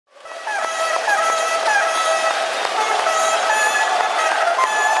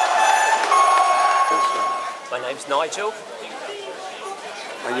name's Nigel.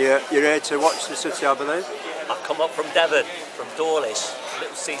 And you're here to watch the City, I believe? I've come up from Devon, from Dawlish, a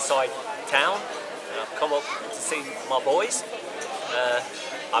little seaside town. And I've come up to see my boys.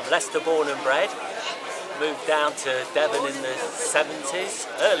 I'm Leicester born and bred. Moved down to Devon in the 70s,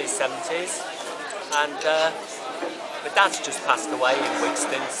 early 70s. And my dad's just passed away in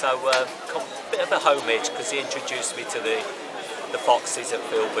Wigston, so a bit of a homage because he introduced me to the Foxes at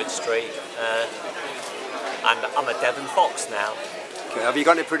Filbert Street. And I'm a Devon Fox now. Okay, have you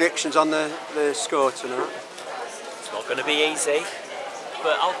got any predictions on the score tonight? It's not going to be easy,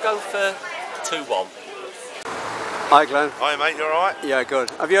 but I'll go for 2-1. Hi Glenn. Hi mate, you alright? Yeah, good.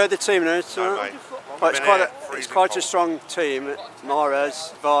 Have you heard the team news tonight? Well, it's quite a strong team.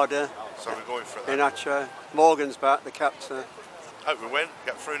 Mahrez, Vardy, so we're going for it. Inacho. Morgan's back, the captain. Hope we win,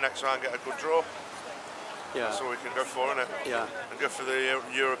 get through next round, get a good draw. Yeah. That's all we can go for, isn't it? Yeah. And go for the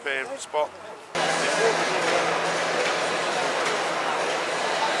European spot.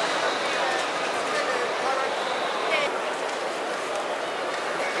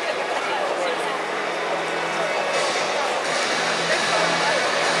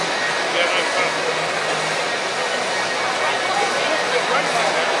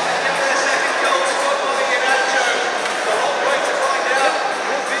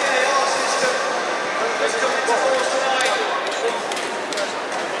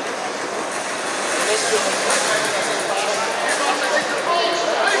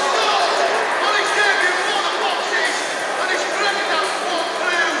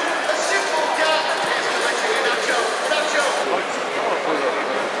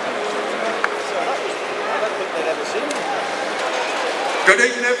 Good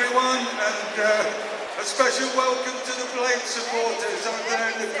evening everyone, and a special welcome to the Blade supporters over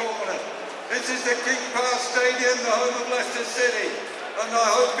there in the corner. This is the King Power Stadium, the home of Leicester City, and I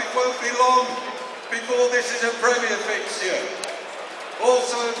hope it won't be long before this is a Premier fixture.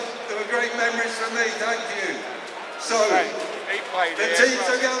 Also, there were great memories for me, thank you. So, the teams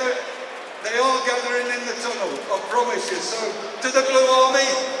are gathered, they are gathering in the tunnel, I promise you. So, to the Blue Army,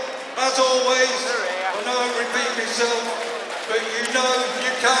 as always, I know I repeat myself, but you know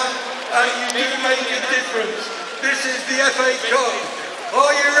you can and you do make a difference. This is the FA Cup.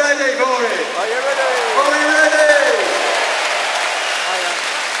 Are you ready for it? Are you ready? Are you ready?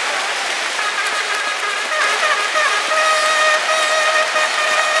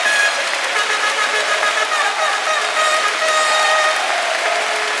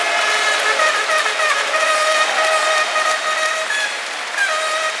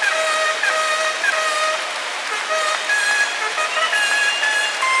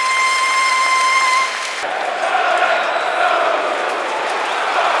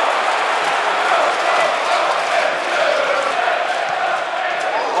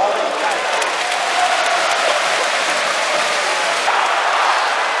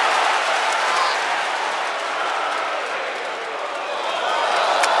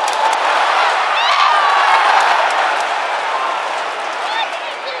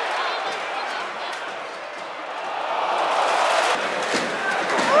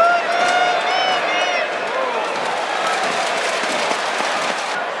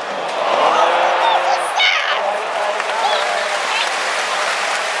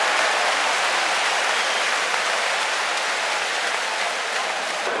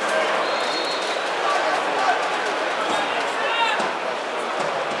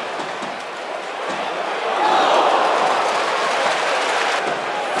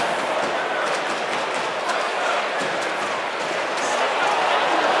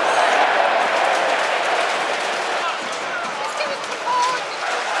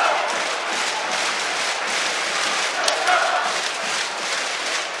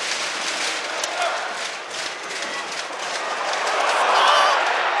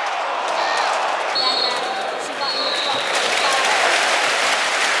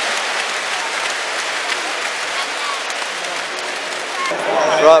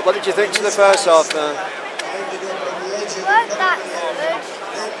 Right, what did you think to the first half then? Weren't that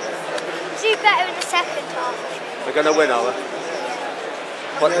good. Do better in the second half. We're going to win, are we?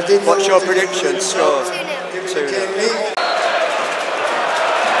 What's your prediction score? 2-0. 2-0.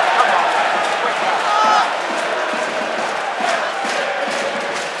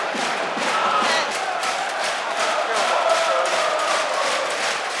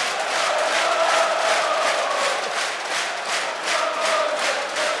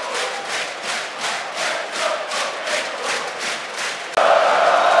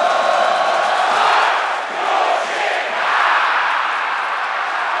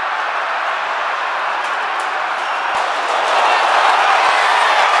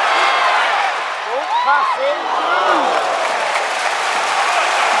 Number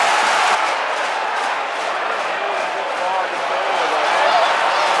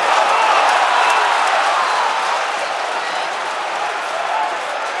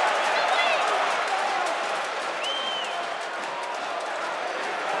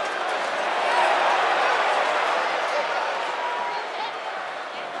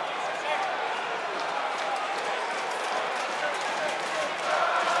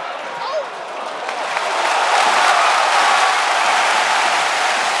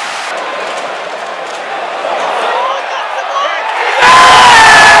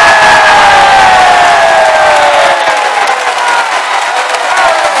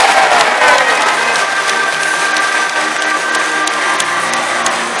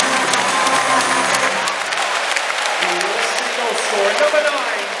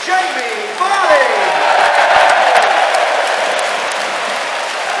 9, Vardy.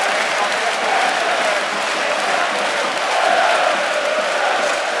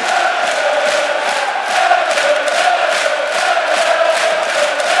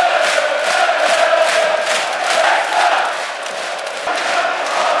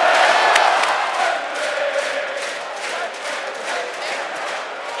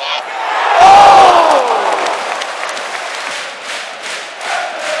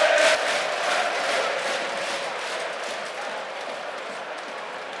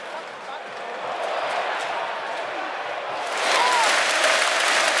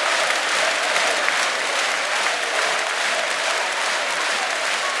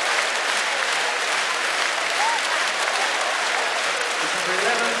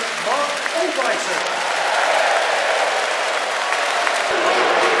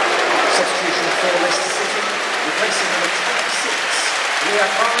 Substitution for Leicester City, replacing number 26,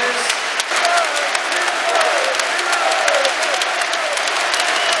 Mahrez.